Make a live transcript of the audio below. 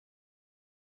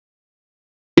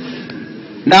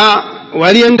na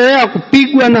waliendelea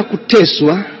kupigwa na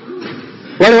kuteswa.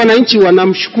 Wale wananchi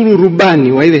wanamshukuru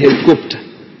rubani wa ile helikopta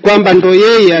kwamba ndo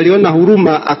yeye aliona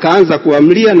huruma akaanza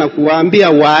kuamlia na kuwaambia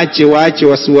waache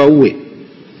wasiwaue.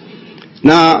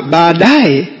 Na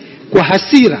baadaye kwa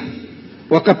hasira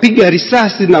wakapiga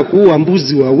risasi na kuua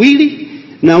mbuzi 2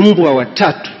 na mbwa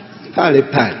 3 pale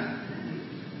pale.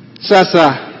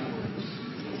 Sasa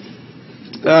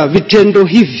vitendo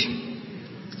hivi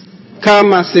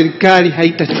kama serikali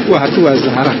haitachukua hatua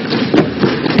za haraka,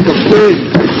 kwa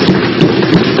kweli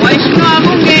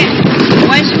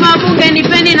Waheshimiwa Bunge,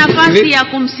 nipeni nafasi ya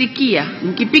kumsikia.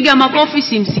 Mkipiga makofi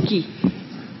simsikii.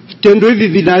 Vitendo hivi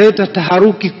vinaleta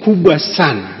taharuki kubwa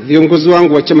sana. Viongozi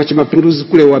wangu wa Chama cha Mapinduzi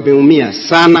kule wameumia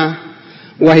sana.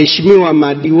 Waheshimiwa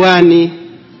madiwani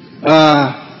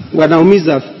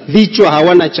wanaumiza vichwa,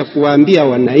 hawana cha kuwaambia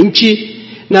wananchi,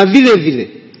 na vile vile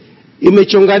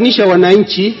imechonganisha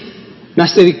wananchi na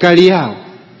serikali yao.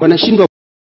 Wanashindwa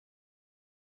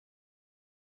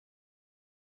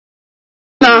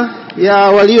ya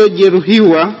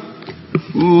waliojeruhiwa.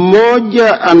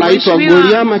 Mmoja anaitwa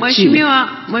Goliama Chini.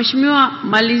 Mheshimiwa,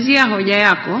 malizia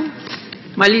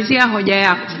hoja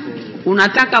yako.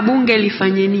 Unataka bunge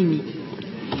lifanye nini?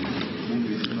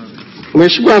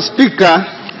 Mheshimiwa Spika,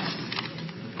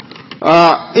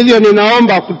 hivyo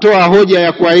ninaomba kutoa hoja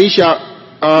ya kuahirisha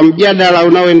mjadala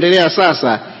unaoendelea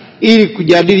sasa ili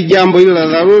kujadili jambo hili la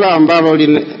dharura ambalo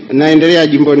linaendelea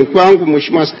jimboni kwangu.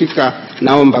 Mheshimiwa Spika,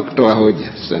 naomba kutoa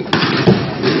hoja. Asante.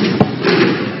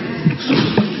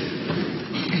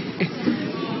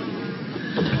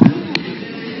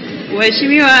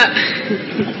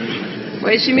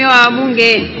 Waheshimiwa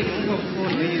wabunge,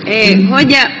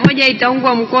 hoja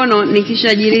itaungwa mkono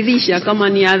nikishajiridhisha kama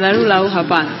ni ya dharura au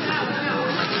hapana.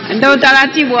 Ndio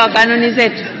utaratibu wa kanuni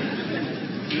zetu.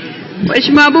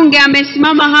 Mheshimiwa wabunge,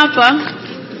 amesimama hapa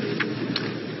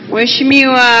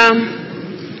Mheshimiwa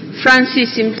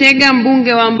Francis Mtega,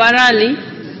 mbunge wa Mbarali,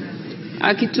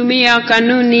 akitumia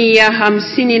kanuni ya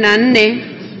 54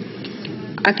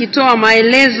 akitoa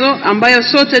maelezo ambayo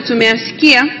sote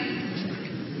tumeyasikia,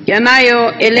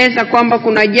 yanayoeleza kwamba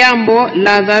kuna jambo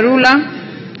la dharura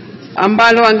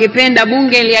ambalo angependa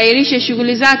bunge liahirishe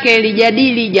shughuli zake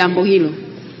lijadili jambo hilo.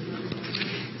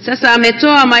 Sasa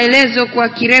ametoa maelezo kwa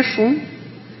kirefu,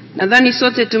 nadhani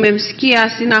sote tumemsikia,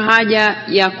 sina haja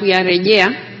ya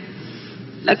kuyarejea.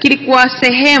 Lakini kwa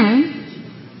sehemu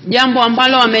jambo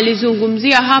ambalo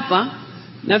amelizungumzia hapa,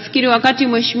 nafikiri wakati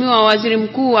Mheshimiwa Waziri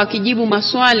Mkuu akijibu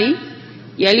maswali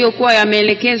yaliyokuwa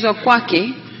yameelekezwa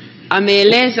kwake,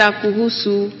 ameeleza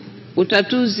kuhusu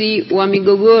utatuzi wa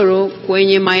migogoro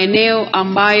kwenye maeneo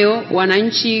ambayo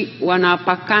wananchi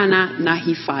wanapakana na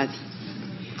hifadhi.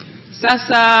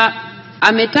 Sasa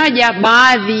ametaja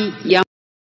baadhi ya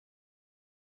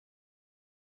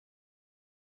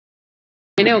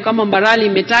maeneo kama Mbarali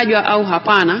imetajwa au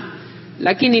hapana,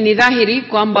 lakini ni dhahiri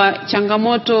kwamba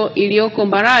changamoto iliyoko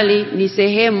Mbarali ni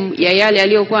sehemu ya yale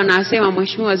aliyokuwa anasema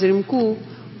Mheshimiwa Waziri Mkuu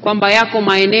kwamba yako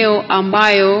maeneo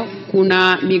ambayo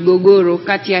kuna migogoro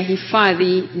kati ya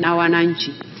hifadhi na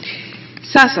wananchi.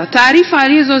 Sasa taarifa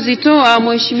alizozitoa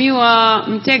Mheshimiwa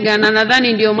Mtega, na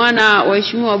nadhani ndio maana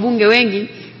waheshimiwa wabunge wengi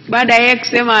baada ya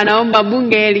kusema anaomba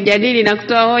bunge lijadili na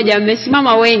kutoa hoja,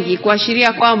 mmesimama wengi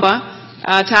kuashiria kwamba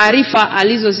taarifa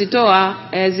alizozitoa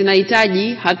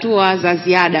zinahitaji hatua za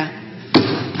ziada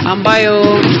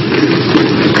ambayo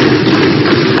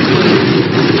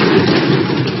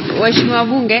waheshimiwa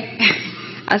wabunge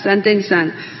asanteni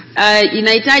sana,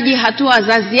 inahitaji hatua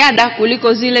za ziada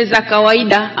kuliko zile za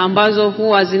kawaida ambazo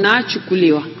huwa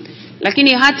zinachukuliwa.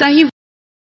 Lakini hata hivyo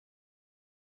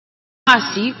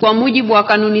kwa mujibu wa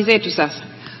kanuni zetu sasa,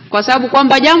 kwa sababu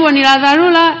kwamba jambo ni la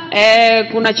dharura,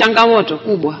 kuna changamoto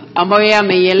kubwa ambayo yeye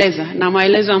ameieleza na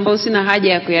maelezo ambayo sina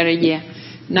haja ya kuyarejea,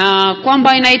 na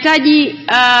kwamba inahitaji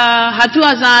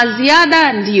hatua za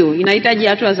ziada. Ndio inahitaji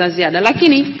hatua za ziada,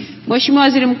 lakini Mheshimiwa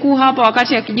Waziri Mkuu hapa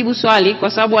wakati akijibu swali,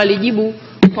 kwa sababu alijibu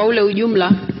kwa ule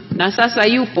ujumla na sasa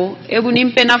yupo, hebu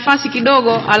nimpe nafasi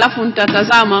kidogo, alafu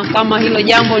nitatazama kama hilo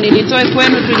jambo nilitoe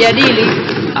kwenu tujadili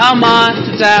ama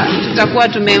tutakuwa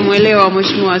tumemuelewa.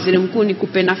 Mheshimiwa Waziri Mkuu,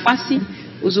 nikupe nafasi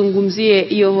uzungumzie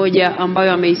hiyo hoja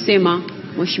ambayo ameisema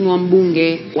Mheshimiwa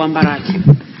mbunge wa Mbarali.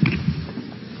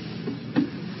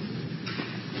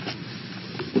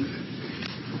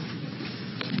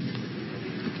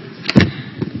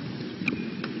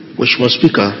 Mheshimiwa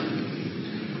Spika,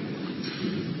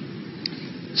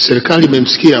 serikali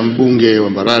imemsikia mbunge wa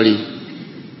Mbarali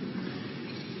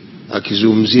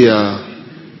akizungumzia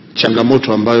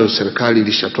changamoto ambayo serikali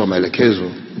ilishatoa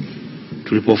maelekezo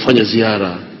tulipofanya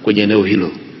ziara kwenye eneo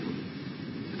hilo.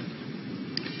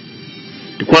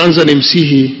 Kwanza ni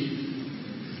msihi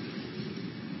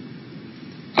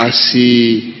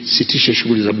asisitishe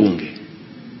shughuli za bunge,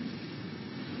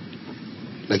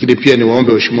 lakini pia ni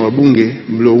waombe waheshimiwa wabunge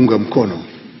mliounga mkono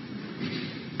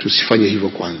tusifanye hivyo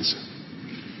kwanza.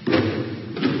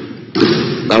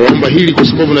 Na waomba hili kwa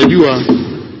sababu najua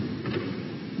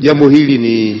jambo hili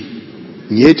ni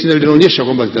nyeti na linaonyesha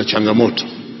kwamba lina changamoto,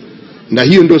 na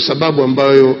hiyo ndio sababu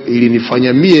ambayo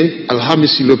ilinifanya mie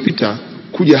Alhamisi iliyopita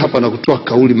kuja hapa na kutoa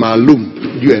kauli maalum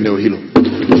juu ya eneo hilo.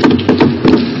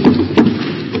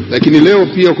 Lakini leo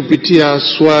pia kupitia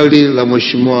swali la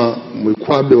Mheshimiwa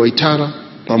Mwikwabe wa Itara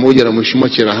pamoja na Mheshimiwa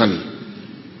Cherahani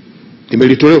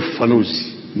nimelitolea ufafanuzi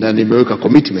na nimeweka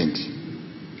commitment,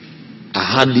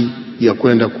 ahadi ya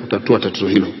kwenda kutatua tatizo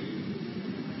hilo.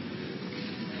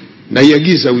 Na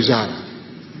iagiza Wizara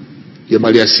ya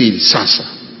Maliasili sasa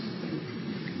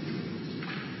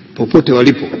popote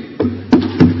walipo,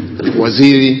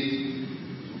 waziri,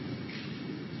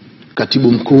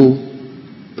 katibu mkuu,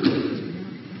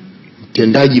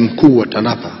 mtendaji mkuu wa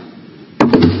TANAPA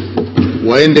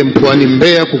waende mkoani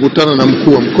Mbeya kukutana na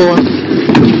mkuu wa mkoa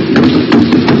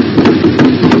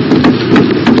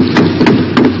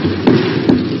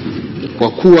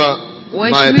kwa kuwa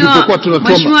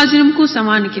Mheshimiwa Waziri Mkuu,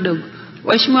 samahani kidogo.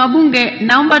 Waheshimiwa wabunge,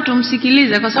 naomba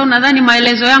tumsikilize kwa sababu nadhani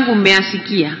maelezo yangu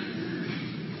mmeyasikia.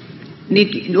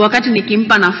 Wakati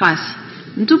nikimpa nafasi,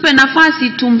 mtupe nafasi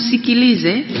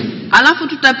tumsikilize, alafu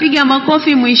tutapiga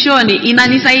makofi mwishoni.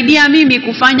 Inanisaidia mimi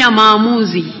kufanya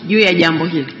maamuzi juu ya jambo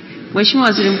hili. Mheshimiwa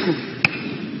Waziri Mkuu,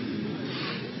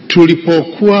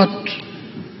 tulipokuwa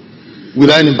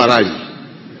wilayani Mbarali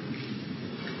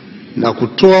na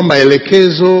kutoa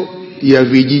maelekezo ya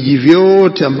vijiji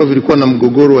vyote ambavyo vilikuwa na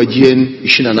mgogoro wa GN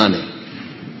 28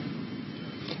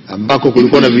 ambako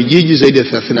kulikuwa na vijiji zaidi ya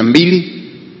 32,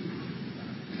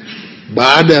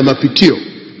 baada ya mapitio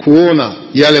kuona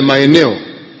yale maeneo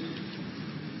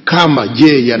kama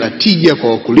je yanatija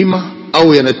kwa wakulima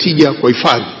au yanatija kwa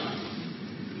hifadhi,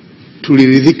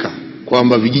 tuliridhika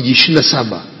kwamba vijiji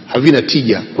 27 havina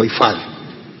tija kwa hifadhi,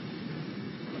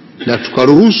 na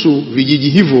tukaruhusu vijiji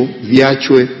hivyo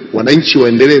viachwe wananchi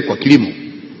waendelee kwa kilimo.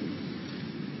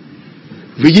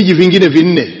 Vijiji vingine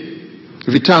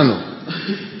 5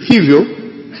 hivyo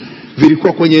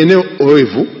vilikuwa kwenye eneo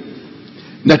oevu,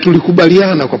 na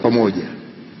tulikubaliana kwa pamoja,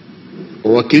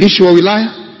 wawakilishi wa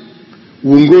wilaya,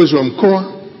 uongozi wa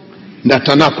mkoa na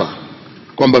TANAPA,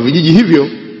 kwamba vijiji hivyo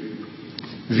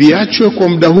viachwe kwa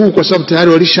muda huu kwa sababu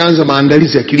tayari walishaanza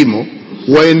maandalizi ya kilimo,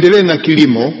 waendelee na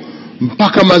kilimo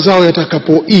mpaka mazao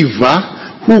yatakapoiva,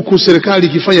 huku serikali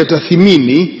ikifanya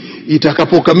tathmini.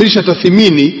 Itakapokamilisha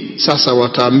tathmini, sasa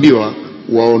wataambiwa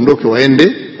waondoke waende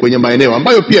kwenye maeneo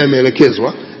ambayo pia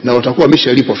yameelekezwa na watakuwa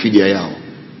wameshalipwa fidia yao.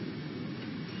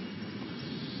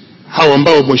 Hao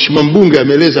ambao Mheshimiwa mbunge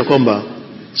ameeleza kwamba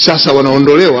sasa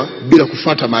wanaondolewa bila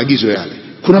kufuata maagizo yale.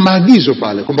 Kuna maagizo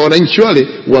pale kwamba wananchi wale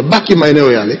wabaki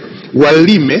maeneo yale,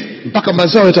 walime mpaka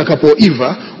mazao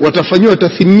yatakapoiva, watafanywa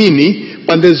tathmini,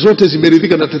 pande zote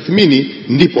zimeridhika na tathmini,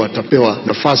 ndipo watapewa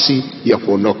nafasi ya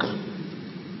kuondoka.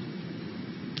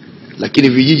 Lakini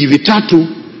vijiji 3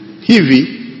 hivi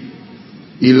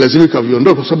ilazimika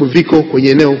viondoke kwa sababu viko kwenye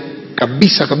eneo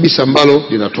kabisa ambalo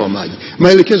linatoa maji.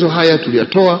 Maelekezo haya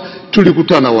tuliyatoa,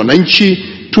 tulikutana na wananchi,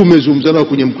 tumezungumza nao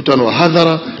kwenye mkutano wa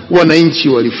hadhara, wananchi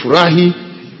walifurahi.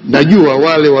 Najua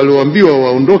wale walioambiwa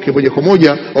waondoke moja kwa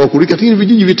moja hawakurika, lakini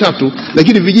vijiji 3,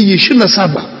 lakini vijiji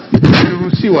 27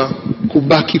 waliruhusiwa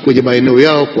kubaki kwenye maeneo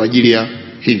yao kwa ajili ya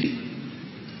hili,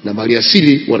 na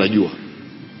maliasili wanajua.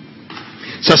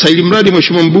 Sasa ili mradi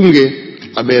Mheshimiwa mbunge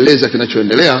ameeleza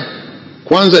kinachoendelea,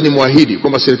 kwanza ni muahidi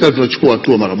kwamba serikali tunachukua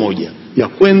hatua mara moja ya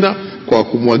kwenda kwa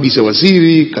kumwagiza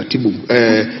waziri, katibu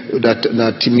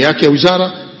na timu yake ya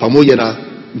wizara pamoja na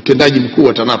mtendaji mkuu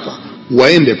wa TANAPA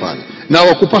waende pale, na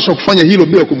wakupaswa kufanya hilo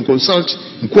bila kumconsult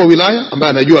mkuu wa wilaya ambaye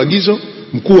anajua agizo,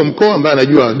 mkuu wa mkoa ambaye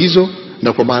anajua agizo.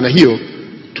 Na kwa maana hiyo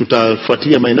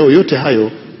tutafuatilia maeneo yote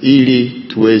hayo ili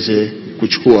tuweze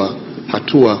kuchukua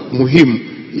hatua muhimu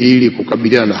ili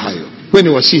kukabiliana na hayo. Kwa ni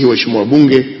wasihi waheshimiwa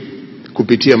wabunge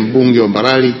kupitia mbunge wa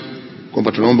Mbarali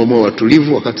kwamba tunaomba mwe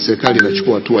watulivu wakati serikali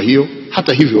inachukua hatua hiyo.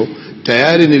 Hata hivyo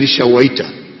tayari nilishawaita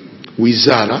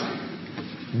wizara,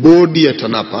 bodi ya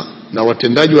TANAPA na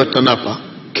watendaji wa TANAPA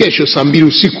kesho saa 2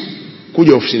 usiku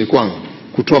kuja ofisini kwangu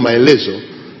kutoa maelezo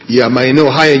ya maeneo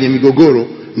haya yenye migogoro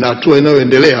na hatua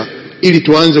inayoendelea, ili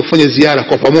tuanze kufanya ziara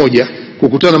kwa pamoja,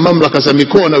 kukutana mamlaka za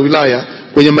mikoa na wilaya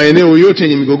kwenye maeneo yote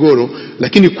yenye migogoro,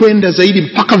 lakini kwenda zaidi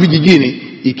mpaka vijijini,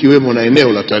 ikiwemo na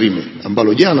eneo la Tarime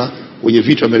ambalo jana wenye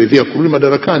viti wameridhia kurudi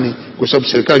madarakani kwa sababu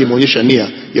serikali imeonyesha nia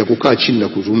ya kukaa chini na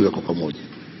kuzungumza kwa pamoja.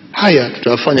 Haya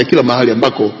tutayafanya kila mahali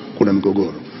ambako kuna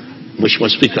migogoro. Mheshimiwa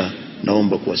Spika,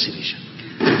 naomba kuwasilisha.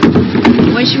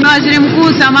 Mheshimiwa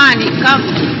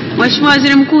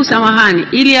Waziri Mkuu, samahani,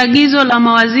 ili agizo la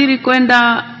mawaziri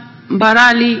kwenda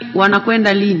Mbarali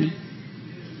wanakwenda lini?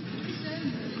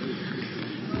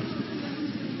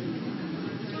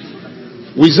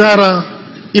 Wizara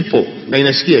ipo na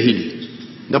inasikia hili.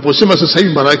 Naposema sasa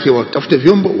hivi mara yake watafute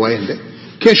vyombo waende.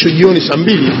 Kesho jioni saa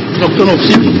 2 tutakutana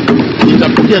ofisini.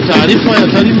 Nitapokea taarifa ya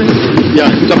Tarime,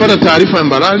 tutapata taarifa ya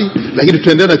Mbarali, lakini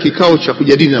tutaendelea na kikao cha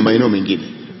kujadili na maeneo mengine.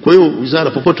 Kwa hiyo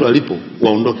wizara popote walipo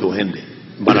waondoke waende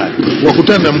Mbarali.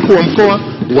 Wakutane na mkuu wa mkoa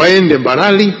waende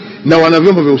Mbarali, na wana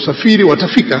vyombo vya usafiri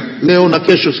watafika leo na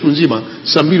kesho siku nzima.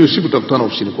 Saa 2 usiku tutakutana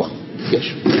ofisini kwangu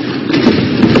kesho.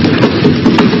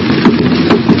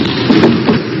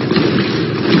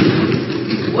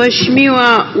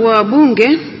 Waheshimiwa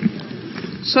wabunge,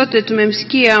 sote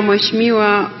tumemsikia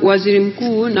Mheshimiwa Waziri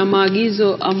Mkuu na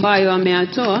maagizo ambayo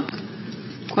ameyatoa.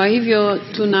 Kwa hivyo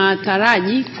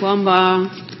tunataraji kwamba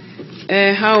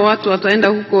hao watu wataenda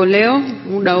huko leo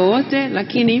muda wowote,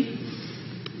 lakini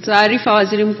taarifa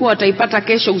Waziri Mkuu ataipata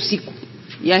kesho usiku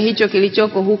ya hicho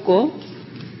kilichoko huko,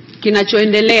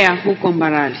 kinachoendelea huko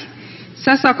Mbarali.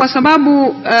 Sasa kwa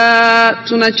sababu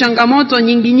tuna changamoto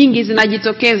nyingi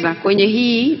zinajitokeza kwenye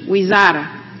hii wizara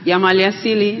ya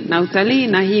maliasili na utalii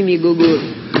na hii migogoro,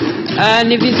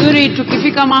 ni vizuri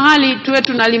tukifika mahali tuwe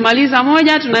tunalimaliza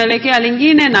moja tunaelekea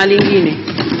lingine na lingine.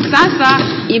 Sasa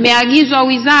imeagizwa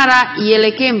wizara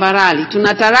ielekee Mbarali.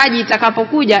 Tunataraji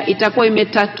itakapokuja itakuwa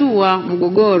imetatua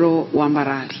mgogoro wa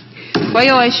Mbarali. Kwa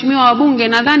hiyo waheshimiwa wabunge,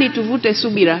 nadhani tuvute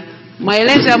subira.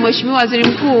 Maelezo ya Mheshimiwa Waziri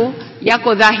Mkuu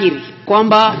yako dhahiri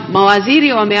kwamba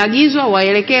mawaziri wameagizwa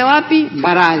waelekee wapi?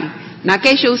 Mbarali. Na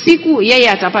kesho usiku yeye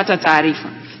atapata taarifa.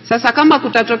 Sasa kama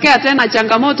kutatokea tena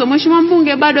changamoto, Mheshimiwa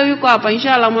mbunge bado yuko hapa,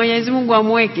 inshallah Mwenyezi Mungu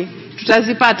amweke,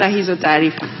 tutazipata hizo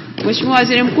taarifa. Mheshimiwa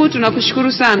Waziri Mkuu,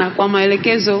 tunakushukuru sana kwa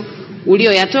maelekezo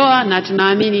ulioyatoa na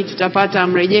tunaamini tutapata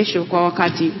mrejesho kwa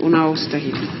wakati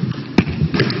unaostahili.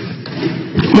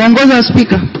 Mwongozo wa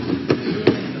Spika.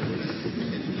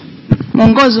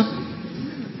 Mwongozo.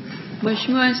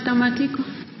 Mheshimiwa Estamatiko.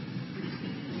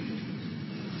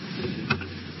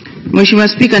 Mheshimiwa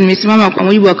Spika, nimesimama kwa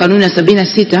mujibu wa kanuni ya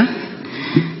 76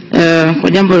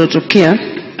 kwa jambo lilotokea.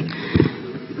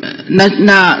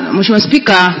 Na Mheshimiwa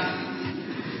Spika,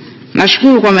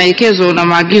 nashukuru kwa maelekezo na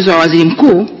maagizo ya Waziri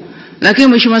Mkuu, lakini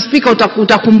Mheshimiwa Spika,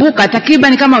 utakumbuka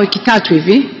takriban kama wiki 3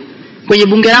 hivi kwenye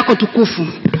bunge lako tukufu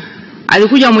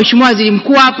alikuja Mheshimiwa Waziri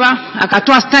Mkuu hapa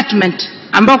akatoa statement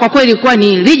ambao kwa kweli ilikuwa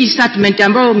ni rigid statement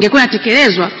ambao ungekuwa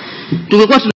inatekelezwa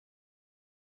tungekuwa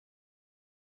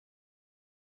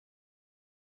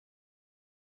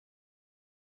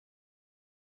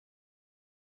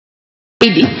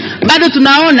bado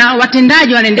tunaona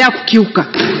watendaji wanaendelea kukiuka.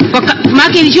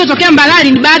 Maana ilichotokea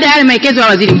Mbarali ni baada ya yale maelekezo ya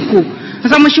Waziri Mkuu.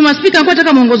 Sasa Mheshimiwa Spika,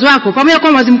 nataka mwongozo wako pamoja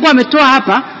kwa Waziri Mkuu ametoa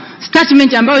hapa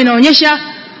statement ambayo inaonyesha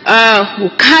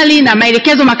ukali na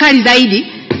maelekezo makali zaidi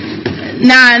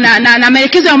na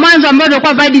maelekezo ya mwanzo ambayo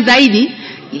ndio valid zaidi.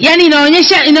 Yani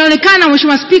inaonekana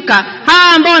Mheshimiwa Spika,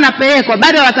 hawa ambao wanapelekwa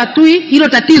bado watatui hilo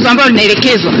tatizo ambalo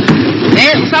linaelekezwa.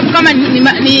 Kwa sababu kama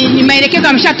ni maelekezo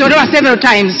yameshatolewa several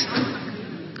times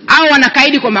au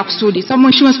wanakaidi kwa makusudi. Sababu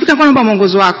Mheshimiwa Spika, kwa naomba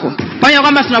mwongozo wako. Pamoja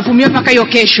kwamba tunavumilia mpaka hiyo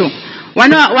kesho.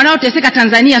 Wanaoteseka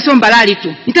Tanzania sio Mbarali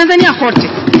tu. Ni Tanzania kote.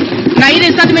 Na ile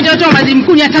statement ya Waziri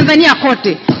Mkuu ni ya Tanzania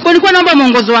kote. Kwa nilikuwa naomba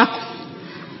mwongozo wako.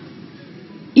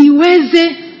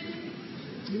 Iweze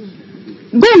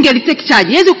bunge litake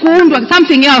charge, iweze kuundwa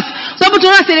something else. Sababu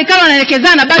tunaona serikali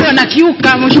wanaelekezana bado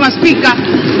wanakiuka. Mheshimiwa Spika,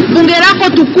 bunge lako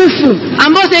tukufu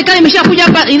ambao serikali imeshakuja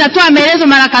hapa inatoa maelezo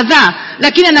mara kadhaa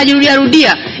lakini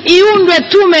anajirudia. Iundwe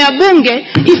tume ya bunge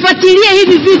ifuatilie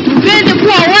hivi vitu viende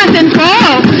kuwa once and for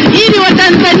all ili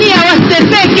Watanzania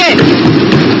wasiteseke.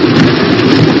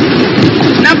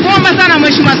 Nakuomba sana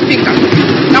Mheshimiwa Spika.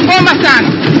 Nakuomba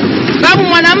sana. Sababu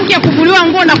mwanamke kuvuliwa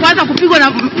nguo na kuanza kupigwa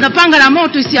na panga la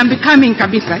moto is unbecoming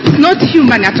kabisa. It's not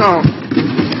human at all.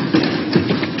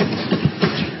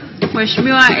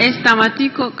 Mheshimiwa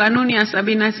Estamatiko, kanuni ya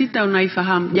 76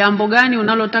 unaifahamu. Jambo gani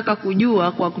unalotaka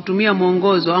kujua kwa kutumia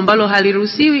mwongozo ambalo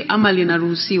haliruhusiwi ama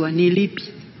linaruhusiwa ni lipi?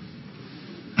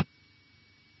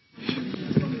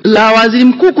 La Waziri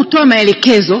Mkuu kutoa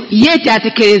maelekezo yete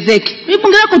atekelezeke. Ni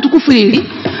bunge lako tukufu hili.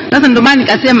 Sasa ndio maana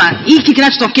nikasema hiki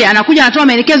kinachotokea anakuja anatoa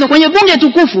maelekezo kwenye bunge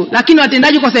tukufu lakini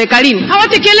watendaji kwa serikalini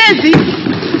hawatekelezi.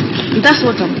 That's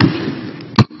what I'm...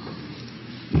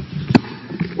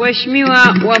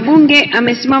 Waheshimiwa wabunge,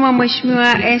 amesimama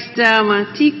Mheshimiwa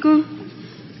Estamatiko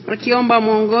akiomba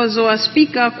mwongozo wa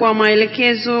Spika kwa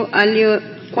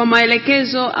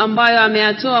maelekezo ambayo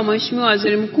ameyatoa Mheshimiwa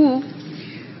Waziri Mkuu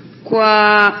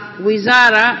kwa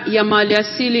Wizara ya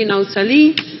Maliasili na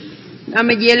Utalii.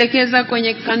 Amejielekeza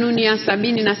kwenye kanuni ya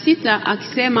 76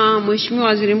 akisema Mheshimiwa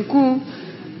Waziri Mkuu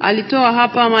alitoa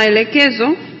hapa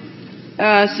maelekezo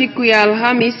siku ya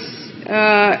Alhamis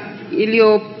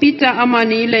iliyopita ama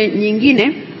ni ile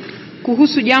nyingine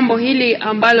kuhusu jambo hili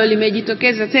ambalo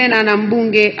limejitokeza tena na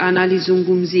mbunge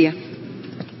analizungumzia.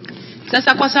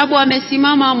 Sasa kwa sababu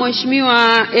amesimama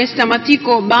Mheshimiwa Esther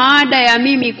Matiko baada ya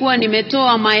mimi kuwa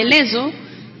nimetoa maelezo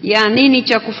ya nini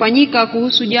cha kufanyika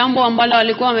kuhusu jambo ambalo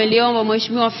alikuwa ameliomba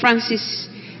Mheshimiwa Francis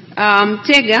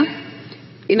Mtega,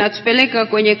 inatupeleka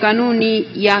kwenye kanuni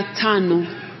ya 5.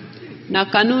 Na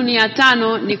kanuni ya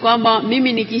 5 ni kwamba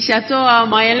mimi nikishatoa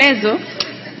maelezo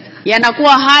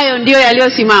yanakuwa hayo ndio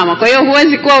yaliyosimama. Kwa hiyo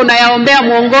huwezi kuwa unayaombea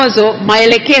mwongozo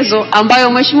maelekezo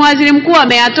ambayo Mheshimiwa Waziri Mkuu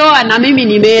ameyatoa na mimi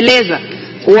nimeeleza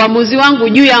uamuzi wangu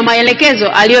juu ya maelekezo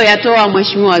aliyoyatoa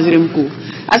Mheshimiwa Waziri Mkuu.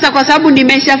 Sasa kwa sababu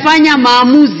nimeshafanya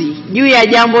maamuzi juu ya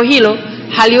jambo hilo,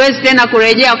 haliwezi tena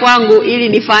kurejea kwangu ili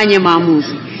nifanye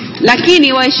maamuzi.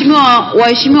 Lakini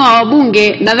waheshimiwa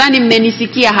wabunge, nadhani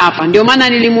mmenisikia hapa. Ndio maana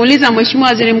nilimuuliza Mheshimiwa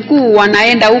Waziri Mkuu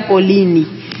wanaenda huko lini.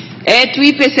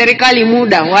 Tuipe serikali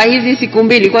muda wa hizi siku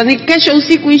 2. Kwa kesho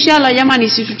usiku inshallah jamani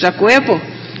sisi tutakuepo.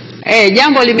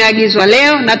 Jambo limeagizwa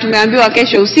leo na tumeambiwa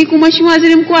kesho usiku Mheshimiwa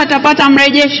Waziri Mkuu atapata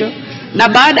mrejesho. Na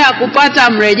baada ya kupata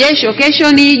mrejesho,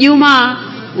 kesho ni Ijumaa,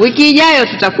 wiki ijayo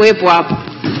tutakuepo hapa.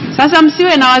 Sasa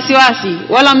msiwe na wasiwasi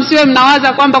wala msiwe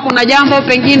mnawaza kwamba kuna jambo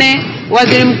pengine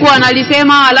Waziri Mkuu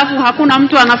analisema alafu hakuna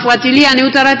mtu anafuatilia. Ni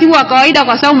utaratibu wa kawaida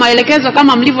kwa sababu maelekezo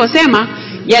kama mlivyosema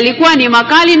yalikuwa ni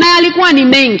makali na yalikuwa ni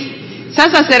mengi.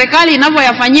 Sasa serikali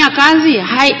inavyoyafanyia kazi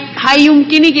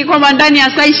haiyumkiniki kwamba ndani ya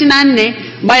saa 24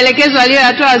 maelekezo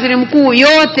aliyoyatoa Waziri Mkuu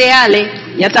yote yale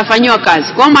yatafanywa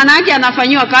kazi. Kwa maana yake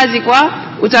anafanywa kazi kwa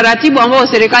utaratibu ambao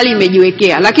serikali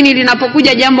imejiwekea. Lakini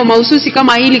linapokuja jambo mahususi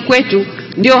kama hili kwetu,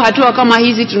 ndio hatua kama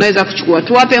hizi tunaweza kuchukua.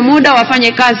 Tuwape muda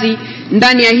wafanye kazi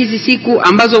ndani ya hizi siku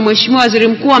ambazo Mheshimiwa Waziri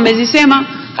Mkuu amezisema,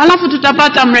 halafu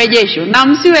tutapata mrejesho. Na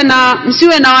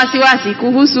msiwe na wasiwasi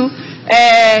kuhusu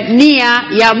nia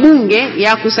ya Bunge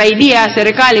ya kusaidia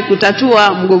serikali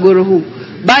kutatua mgogoro huu.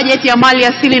 Bajeti ya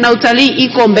Maliasili na Utalii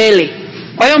iko mbele.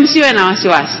 Kwa hiyo msiwe na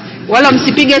wasiwasi. Wala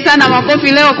msipige sana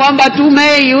makofi leo kwamba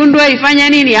tume iundwe ifanye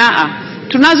nini.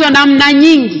 Tunazo namna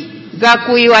nyingi za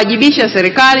kuiwajibisha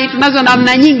serikali, tunazo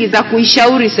namna nyingi za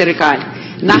kuishauri serikali.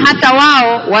 Na hata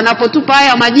wao wanapotupa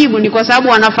haya majibu ni kwa sababu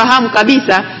wanafahamu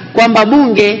kabisa kwamba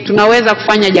Bunge tunaweza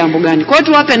kufanya jambo gani. Kwa hiyo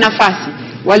tuwape nafasi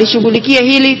walishughulikie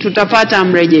hili, tutapata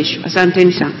mrejesho.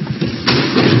 Asanteni sana.